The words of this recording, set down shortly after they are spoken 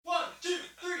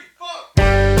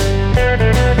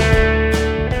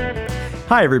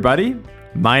Hi, everybody.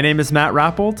 My name is Matt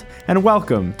Rappolt, and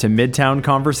welcome to Midtown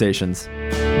Conversations.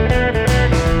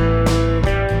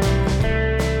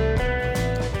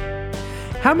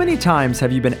 How many times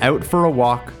have you been out for a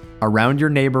walk around your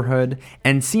neighborhood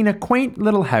and seen a quaint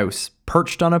little house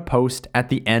perched on a post at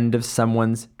the end of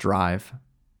someone's drive?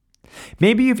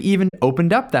 Maybe you've even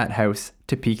opened up that house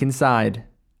to peek inside.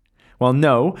 Well,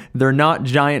 no, they're not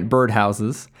giant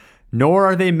birdhouses, nor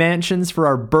are they mansions for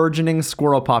our burgeoning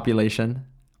squirrel population.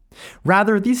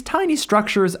 Rather, these tiny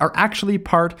structures are actually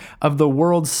part of the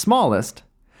world's smallest,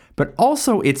 but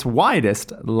also its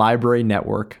widest library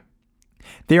network.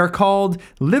 They are called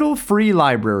Little Free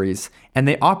Libraries, and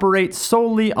they operate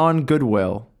solely on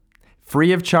goodwill.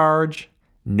 Free of charge,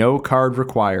 no card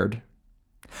required.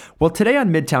 Well, today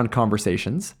on Midtown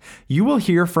Conversations, you will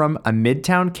hear from a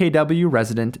Midtown KW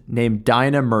resident named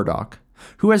Dinah Murdoch,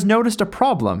 who has noticed a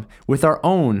problem with our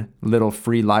own Little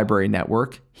Free Library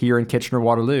network here in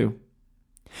Kitchener-Waterloo.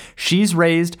 She's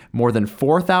raised more than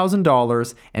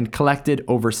 $4,000 and collected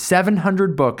over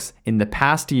 700 books in the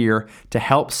past year to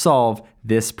help solve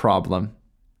this problem.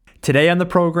 Today on the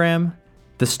program,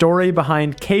 the story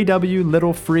behind KW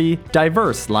Little Free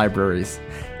Diverse Libraries,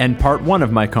 and part one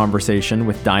of my conversation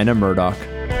with Dinah Murdoch.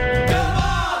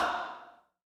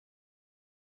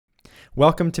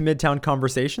 Welcome to Midtown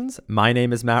Conversations. My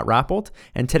name is Matt Rappolt,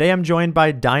 and today I'm joined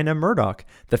by Dinah Murdoch,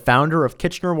 the founder of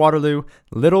Kitchener-Waterloo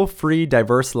Little Free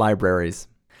Diverse Libraries.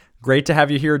 Great to have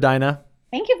you here, Dinah.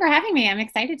 Thank you for having me. I'm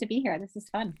excited to be here. This is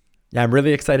fun. Yeah, I'm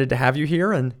really excited to have you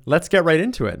here, and let's get right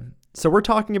into it. So we're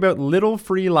talking about Little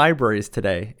Free Libraries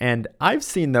today, and I've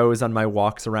seen those on my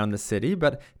walks around the city,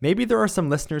 but maybe there are some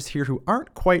listeners here who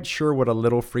aren't quite sure what a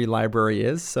Little Free Library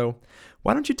is. So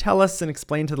why don't you tell us and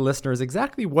explain to the listeners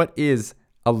exactly what is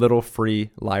a Little Free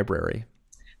Library?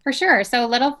 For sure. So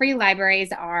Little Free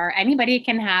Libraries are, anybody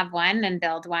can have one and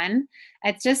build one.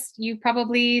 It's just, you've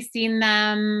probably seen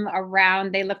them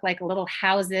around. They look like little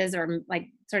houses or like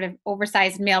sort of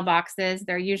oversized mailboxes.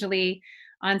 They're usually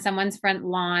on someone's front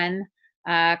lawn,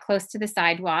 close to the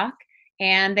sidewalk.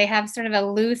 And they have sort of a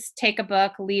loose take a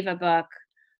book, leave a book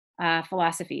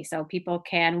philosophy. So people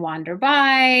can wander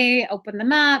by, open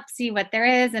them up, see what there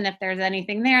is. And if there's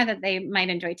anything there that they might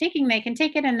enjoy taking, they can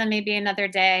take it. And then maybe another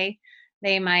day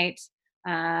they might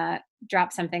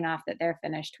drop something off that they're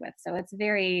finished with. So it's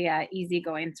very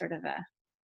easygoing sort of a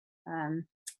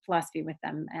philosophy with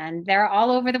them. And they're all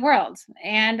over the world.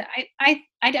 And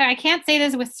I can't say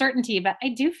this with certainty, but I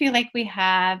do feel like we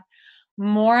have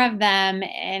more of them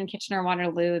in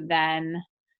Kitchener-Waterloo than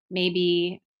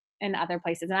maybe in other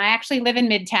places. And I actually live in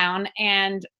Midtown,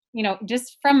 and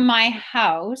just from my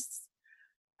house,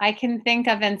 I can think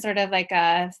of, in sort of like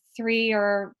a 3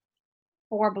 or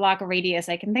 4 block radius,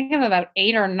 I can think of about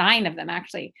 8 or 9 of them.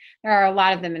 Actually, there are a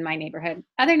lot of them in my neighborhood.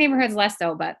 Other neighborhoods less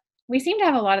so, but we seem to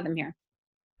have a lot of them here.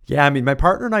 Yeah, I mean, my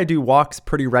partner and I do walks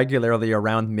pretty regularly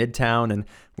around Midtown, and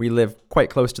we live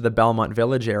quite close to the Belmont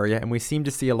Village area, and we seem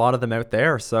to see a lot of them out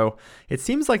there. So it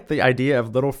seems like the idea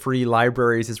of Little Free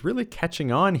Libraries is really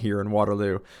catching on here in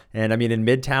Waterloo. And I mean, in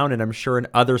Midtown, and I'm sure in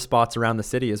other spots around the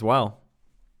city as well.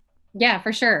 Yeah,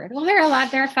 for sure. Well,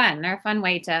 they're fun. They're a fun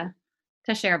way to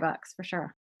share books, for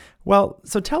sure. Well,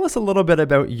 so tell us a little bit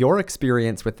about your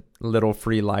experience with Little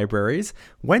Free Libraries.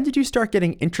 When did you start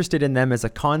getting interested in them as a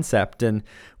concept? And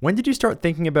when did you start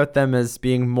thinking about them as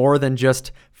being more than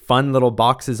just fun little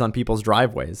boxes on people's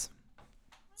driveways?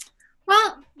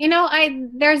 Well,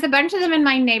 there's a bunch of them in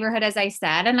my neighborhood, as I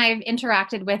said, and I've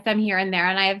interacted with them here and there.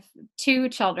 And I have 2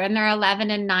 children. They're 11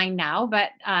 and 9 now, but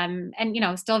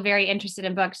still very interested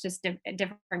in books, just a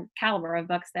different caliber of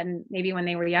books than maybe when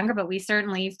they were younger. But we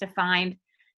certainly used to find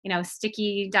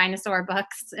sticky dinosaur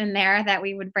books in there that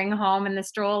we would bring home in the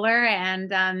stroller. And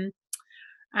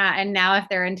now if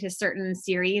they're into certain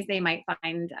series, they might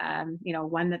find,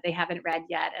 one that they haven't read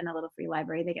yet in a Little Free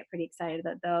Library. They get pretty excited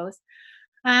about those.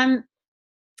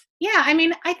 Yeah, I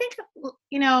mean, I think,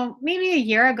 maybe a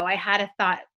year ago, I had a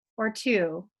thought or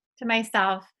two to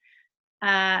myself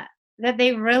that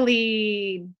they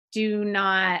really do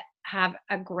not have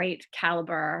a great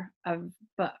caliber of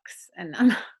books in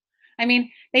them. I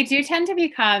mean, they do tend to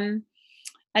become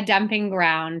a dumping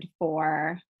ground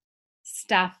for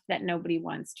stuff that nobody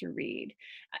wants to read.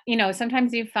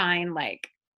 Sometimes you find like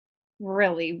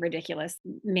really ridiculous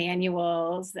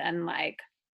manuals and like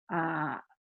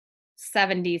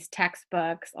 70s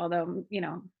textbooks, although,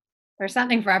 there's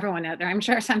something for everyone out there. I'm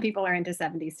sure some people are into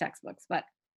 70s textbooks, but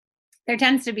there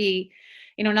tends to be,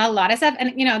 not a lot of stuff.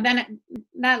 And,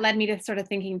 that led me to sort of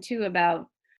thinking too about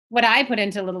what I put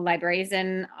into little libraries.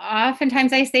 And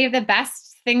oftentimes I save the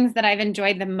best things that I've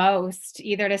enjoyed the most,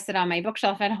 either to sit on my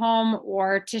bookshelf at home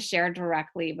or to share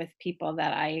directly with people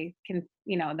that I can,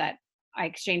 that I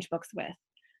exchange books with,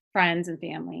 friends and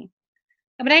family.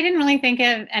 But I didn't really think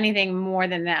of anything more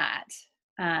than that.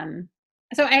 Um,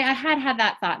 so I had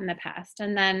that thought in the past.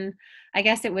 And then I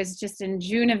guess it was just in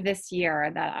June of this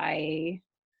year that I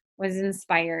was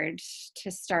inspired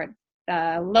to start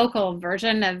the local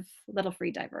version of Little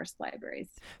Free Diverse Libraries.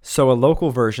 So, a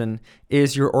local version,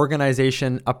 is your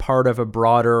organization a part of a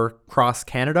broader cross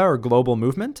Canada or global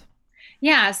movement?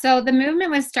 Yeah, so the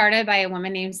movement was started by a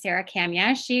woman named Sarah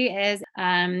Camia. She is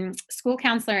school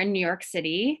counselor in New York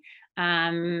City.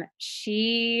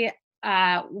 She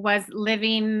was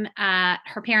living at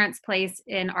her parents' place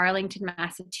in Arlington,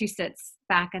 Massachusetts,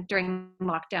 during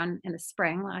lockdown in the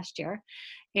spring last year.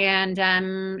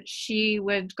 And she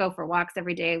would go for walks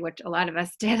every day, which a lot of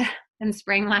us did in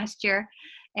spring last year.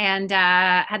 And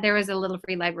there was a little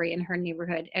free library in her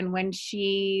neighborhood. And when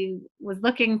she was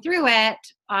looking through it,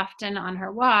 often on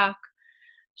her walk,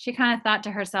 she kind of thought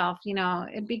to herself,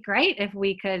 it'd be great if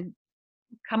we could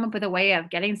come up with a way of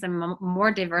getting some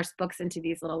more diverse books into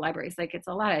these little libraries. Like, it's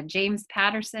a lot of James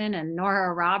Patterson and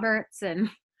Nora Roberts and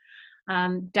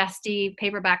dusty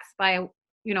paperbacks by,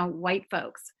 white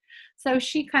folks. So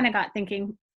she kind of got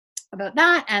thinking about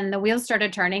that, and the wheels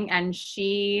started turning, and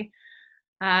she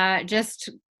just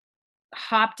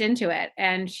hopped into it,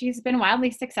 and she's been wildly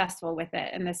successful with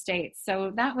it in the States.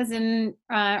 So that was in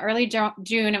early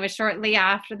June. It was shortly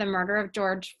after the murder of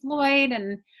George Floyd,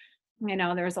 and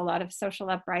there was a lot of social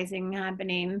uprising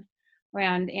happening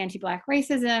around anti-Black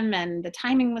racism, and the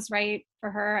timing was right for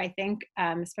her, I think,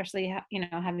 especially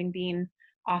having been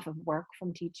off of work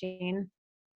from teaching.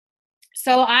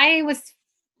 So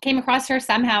came across her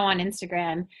somehow on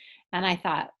Instagram, and I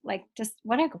thought, like, just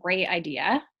what a great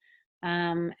idea.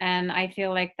 And I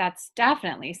feel like that's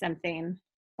definitely something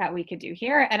that we could do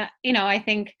here. And, I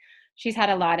think she's had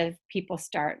a lot of people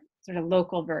start sort of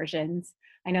local versions.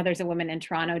 I know there's a woman in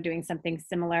Toronto doing something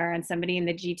similar, and somebody in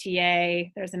the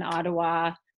GTA. There's an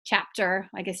Ottawa chapter,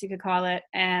 I guess you could call it.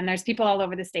 And there's people all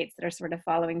over the States that are sort of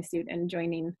following suit and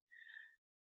joining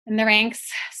in the ranks.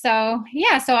 So,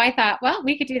 yeah, so I thought, well,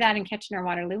 we could do that in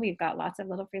Kitchener-Waterloo. We've got lots of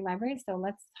little free libraries, so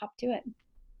let's hop to it.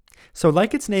 So,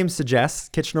 like its name suggests,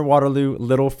 Kitchener Waterloo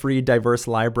Little Free Diverse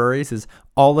Libraries is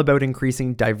all about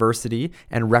increasing diversity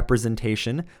and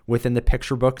representation within the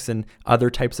picture books and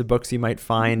other types of books you might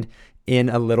find in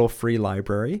a little free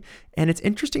library. And it's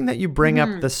interesting that you bring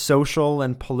up the social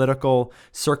and political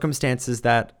circumstances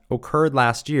that occurred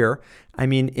last year. I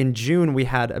mean, in June, we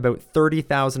had about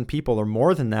 30,000 people or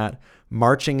more than that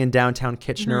marching in downtown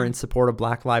Kitchener in support of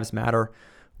Black Lives Matter.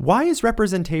 Why is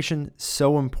representation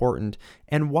so important,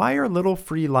 and why are little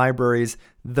free libraries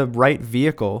the right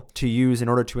vehicle to use in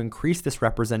order to increase this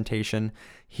representation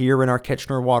here in our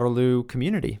Kitchener-Waterloo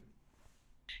community?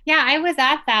 Yeah, I was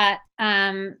at that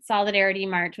solidarity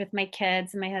march with my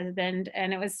kids and my husband,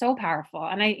 and it was so powerful.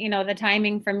 And the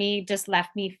timing for me just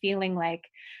left me feeling like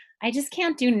I just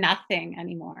can't do nothing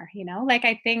anymore. Like,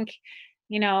 I think,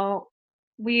 you know,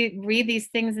 we read these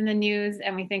things in the news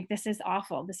and we think this is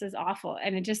awful, this is awful.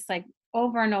 And it just, like,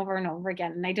 over and over and over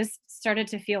again. And I just started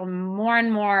to feel more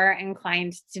and more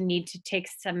inclined to need to take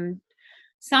some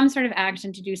sort of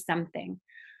action to do something.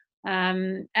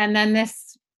 And then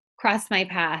this crossed my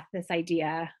path, this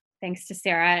idea, thanks to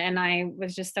Sarah, and I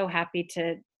was just so happy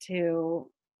to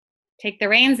take the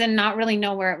reins and not really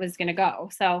know where it was going to go.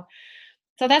 So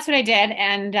that's what I did,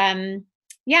 and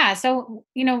yeah. So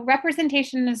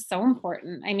representation is so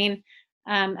important. I mean,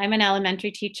 I'm an elementary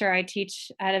teacher. I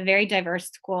teach at a very diverse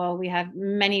school. We have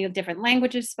many different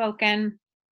languages spoken,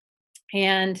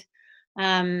 and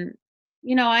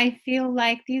I feel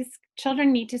like these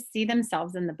children need to see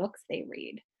themselves in the books they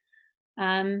read.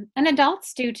 And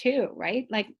adults do too, right?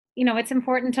 Like, it's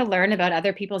important to learn about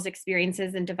other people's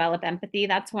experiences and develop empathy.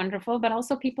 That's wonderful. But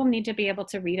also, people need to be able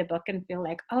to read a book and feel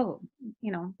like, oh,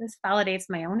 this validates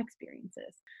my own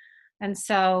experiences. And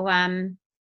so,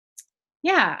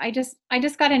 yeah, I just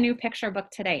got a new picture book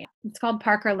today. It's called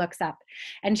Parker Looks Up.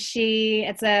 And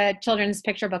it's a children's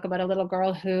picture book about a little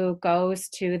girl who goes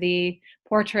to the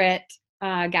portrait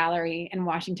gallery in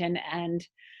Washington and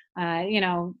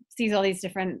sees all these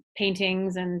different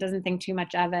paintings and doesn't think too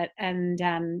much of it. And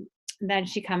then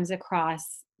she comes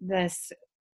across this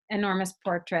enormous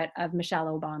portrait of Michelle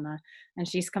Obama, and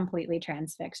she's completely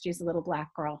transfixed. She's a little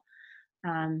Black girl.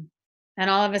 And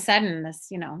all of a sudden,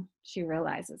 she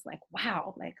realizes, like,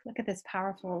 wow, like, look at this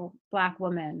powerful Black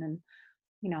woman,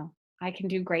 and, I can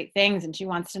do great things. And she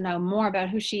wants to know more about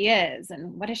who she is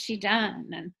and what has she done.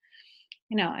 And,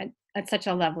 It's such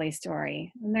a lovely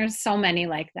story. And there's so many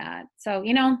like that. So,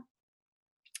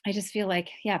 I just feel like,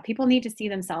 yeah, people need to see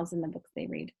themselves in the books they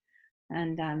read.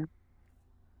 And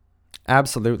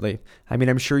Absolutely. I mean,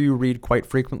 I'm sure you read quite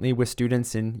frequently with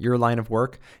students in your line of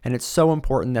work, and it's so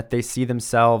important that they see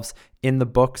themselves in the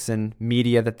books and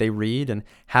media that they read and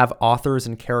have authors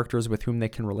and characters with whom they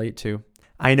can relate to.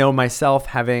 I know myself,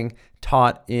 having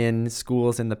taught in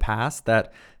schools in the past,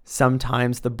 that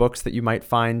sometimes the books that you might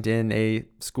find in a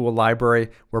school library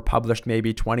were published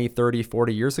maybe 20, 30,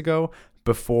 40 years ago,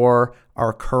 before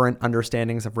our current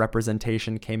understandings of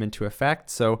representation came into effect.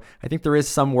 So I think there is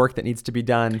some work that needs to be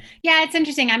done. yeah, it's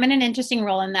interesting. I'm in an interesting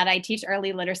role in that I teach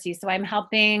early literacy. So I'm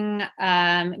helping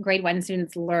grade 1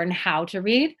 students learn how to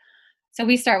read. So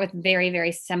we start with very,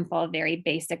 very simple, very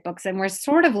basic books. And we're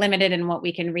sort of limited in what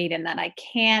we can read, in that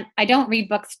I don't read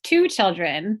books to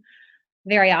children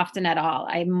very often at all.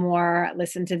 I more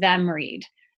listen to them read.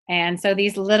 And so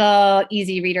these little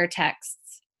easy reader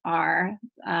texts are,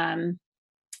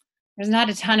 there's not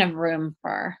a ton of room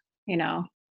for,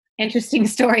 interesting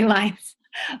storylines.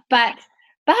 But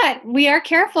we are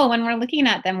careful when we're looking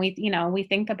at them. We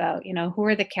think about, who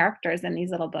are the characters in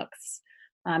these little books.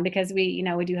 Because we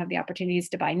do have the opportunities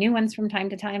to buy new ones from time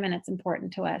to time, and it's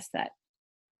important to us that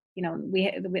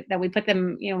we put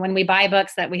them, when we buy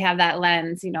books, that we have that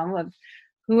lens, of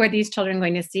who are these children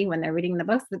going to see when they're reading the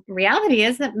books. The reality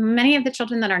is that many of the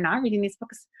children that are not reading these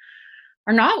books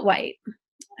are not white.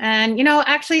 And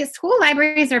actually, school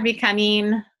libraries are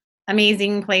becoming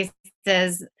amazing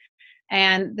places,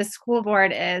 and the school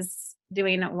board is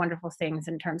doing wonderful things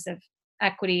in terms of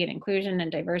equity and inclusion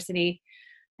and diversity.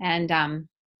 And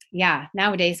yeah,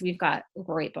 nowadays we've got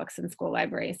great books in school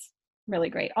libraries, really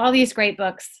great. All these great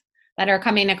books that are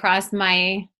coming across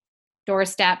my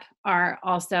doorstep are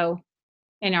also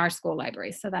in our school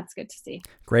libraries. So that's good to see.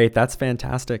 Great, that's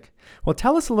fantastic. Well,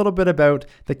 tell us a little bit about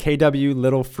the KW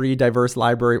Little Free Diverse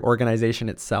Library organization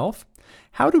itself.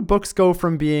 How do books go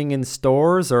from being in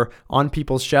stores or on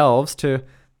people's shelves to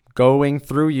going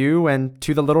through you and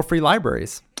to the Little Free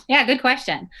Libraries? Yeah, good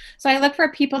question. So I look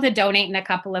for people to donate in a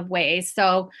couple of ways.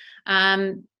 So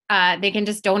they can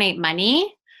just donate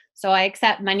money. So I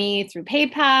accept money through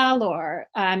PayPal or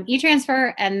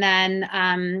e-transfer. And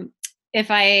then if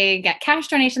I get cash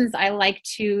donations, I like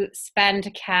to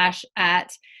spend cash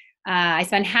at, I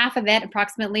spend half of it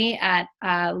approximately at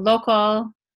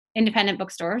local independent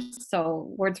bookstores.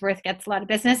 So Wordsworth gets a lot of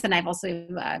business. And I've also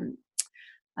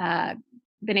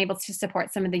been able to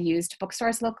support some of the used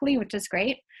bookstores locally, which is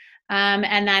great.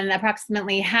 And then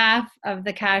approximately half of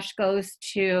the cash goes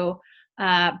to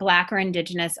Black or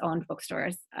Indigenous owned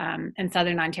bookstores in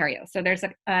Southern Ontario. So there's 2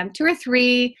 or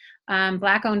 3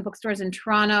 Black owned bookstores in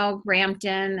Toronto,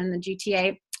 Brampton, and the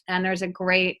GTA. And there's a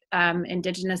great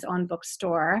Indigenous owned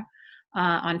bookstore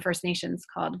on First Nations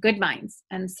called Good Minds.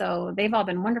 And so they've all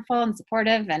been wonderful and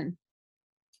supportive. And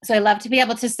so I love to be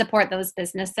able to support those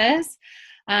businesses.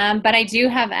 But I do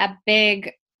have a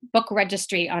big book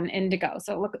registry on Indigo.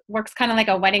 So it works kind of like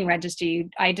a wedding registry.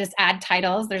 I just add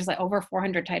titles. There's like over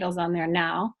 400 titles on there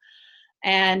now.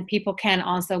 And people can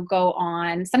also go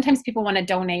on. Sometimes people want to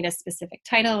donate a specific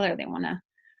title, or they want to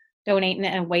donate in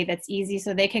a way that's easy.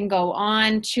 So they can go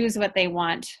on, choose what they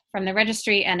want from the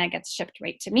registry, and it gets shipped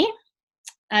right to me.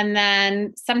 And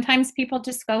then sometimes people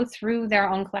just go through their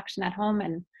own collection at home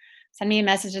and send me a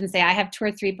message and say, I have 2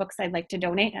 or 3 books I'd like to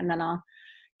donate. And then I'll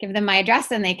give them my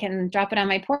address and they can drop it on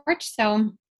my porch.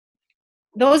 So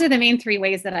those are the main 3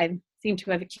 ways that I seem to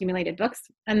have accumulated books.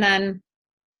 And then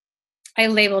I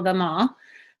label them all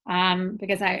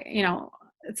because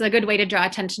it's a good way to draw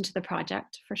attention to the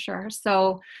project for sure.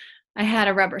 So I had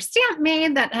a rubber stamp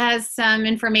made that has some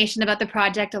information about the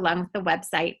project along with the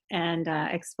website, and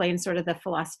explains sort of the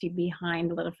philosophy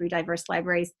behind Little Free Diverse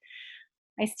Libraries.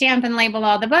 I stamp and label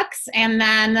all the books, and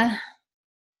then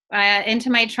into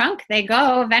my trunk they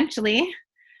go eventually,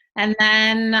 and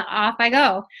then off I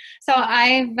go. So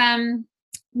I've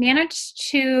managed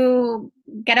to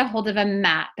get a hold of a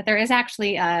map, but there is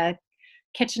actually a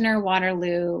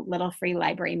Kitchener-Waterloo Little Free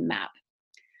Library map.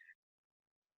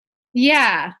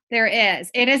 Yeah, there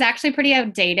is. It is actually pretty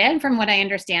outdated from what I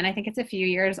understand. I think it's a few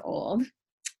years old.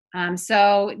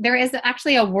 So there is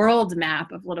actually a world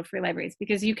map of Little Free Libraries,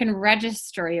 because you can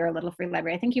register your Little Free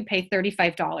Library. I think you pay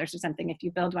 $35 or something if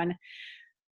you build one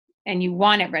and you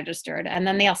want it registered. And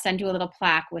then they'll send you a little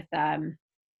plaque with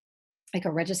like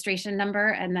a registration number,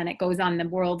 and then it goes on the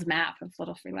world map of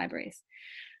Little Free Libraries.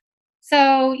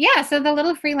 So yeah, so the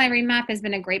Little Free Library map has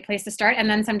been a great place to start. And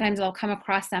then sometimes I'll come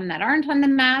across some that aren't on the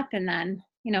map, and then,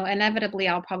 inevitably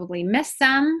I'll probably miss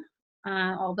some.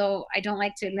 although I don't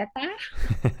like to admit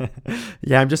that.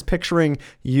 Yeah, I'm just picturing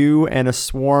you and a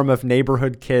swarm of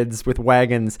neighborhood kids with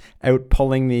wagons out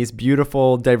pulling these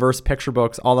beautiful, diverse picture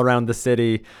books all around the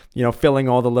city, filling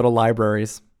all the little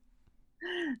libraries.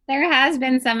 There has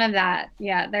been some of that.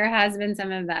 Yeah, there has been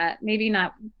some of that. Maybe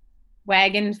not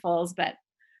wagonfuls, but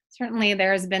certainly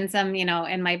there's been some,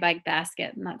 in my bike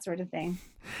basket and that sort of thing.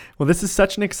 Well, this is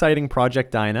such an exciting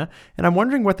project, Dinah, and I'm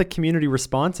wondering what the community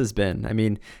response has been. I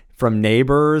mean, from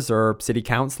neighbors or city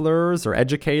councilors or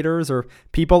educators or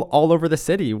people all over the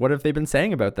city, what have they been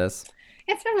saying about this?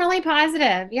 It's been really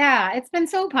positive. Yeah, it's been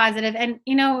so positive. And,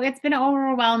 it's been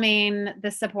overwhelming,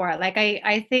 the support. Like,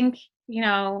 I think,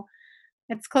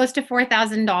 it's close to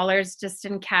 $4,000 just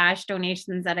in cash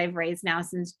donations that I've raised now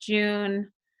since June.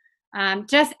 None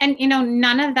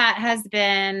of that has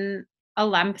been a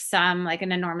lump sum, like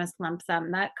an enormous lump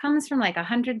sum. That comes from like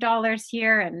 $100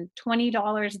 here and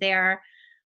 $20 there.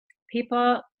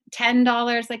 People,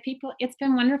 $10, like people, it's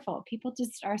been wonderful. People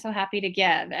just are so happy to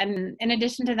give. And in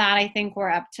addition to that, I think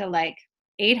we're up to like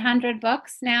 800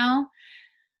 books now.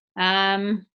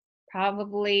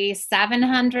 Probably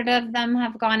 700 of them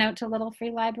have gone out to little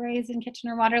free libraries in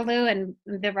Kitchener-Waterloo, and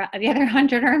the other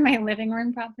 100 are in my living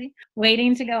room, probably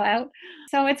waiting to go out.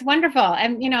 So it's wonderful.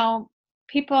 And,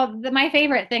 my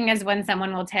favorite thing is when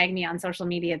someone will tag me on social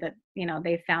media that,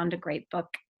 they found a great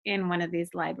book in one of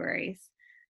these libraries.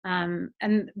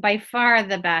 And by far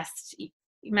the best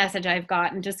message I've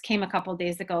gotten just came a couple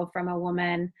days ago from a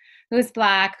woman who's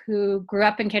Black, who grew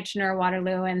up in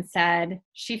Kitchener-Waterloo, and said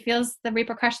she feels the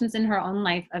repercussions in her own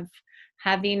life of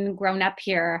having grown up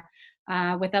here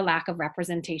with a lack of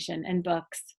representation in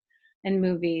books and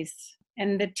movies,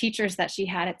 and the teachers that she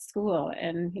had at school,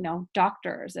 and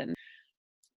doctors, and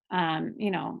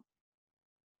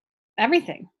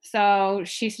everything. So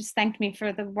she's just thanked me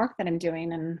for the work that I'm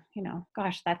doing. And,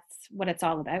 gosh, that's what it's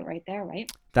all about right there, right?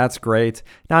 That's great.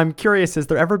 Now, I'm curious, has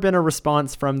there ever been a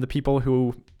response from the people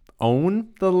who own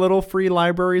the little free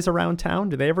libraries around town?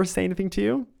 Do they ever say anything to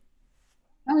you?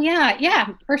 Oh, yeah. Yeah,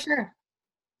 for sure.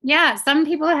 Yeah. Some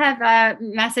people have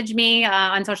messaged me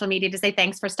on social media to say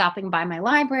thanks for stopping by my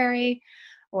library,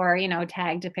 or,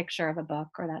 tagged a picture of a book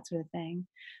or that sort of thing.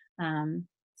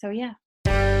 So, yeah.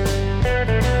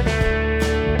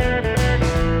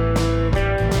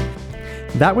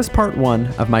 That was part one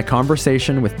of my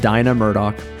conversation with Dinah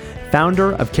Murdoch,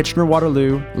 founder of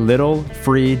Kitchener-Waterloo Little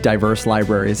Free Diverse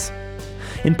Libraries.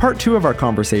 In part two of our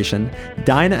conversation,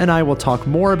 Dinah and I will talk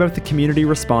more about the community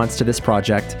response to this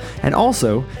project, and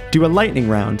also do a lightning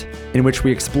round in which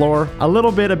we explore a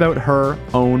little bit about her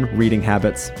own reading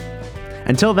habits.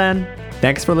 Until then,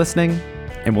 thanks for listening,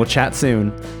 and we'll chat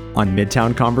soon on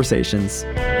Midtown Conversations.